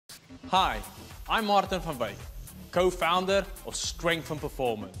Hi, I'm Martin van Wyk, co-founder of Strength and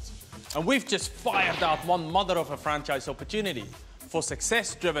Performance. And we've just fired out one mother of a franchise opportunity for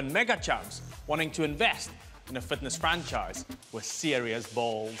success-driven mega chums wanting to invest in a fitness franchise with serious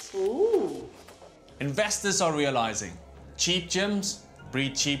balls. Ooh. Investors are realizing cheap gyms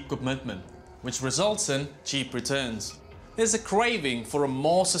breed cheap commitment, which results in cheap returns. There's a craving for a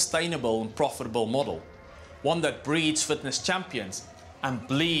more sustainable and profitable model, one that breeds fitness champions and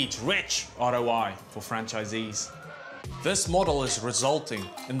bleeds rich ROI for franchisees. This model is resulting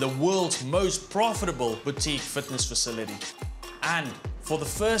in the world's most profitable boutique fitness facility. And for the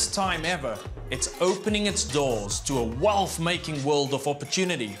first time ever, it's opening its doors to a wealth-making world of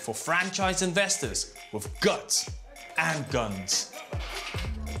opportunity for franchise investors with guts and guns.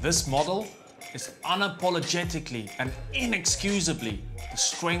 This model is unapologetically and inexcusably the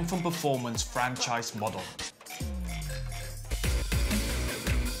Strength and Performance franchise model.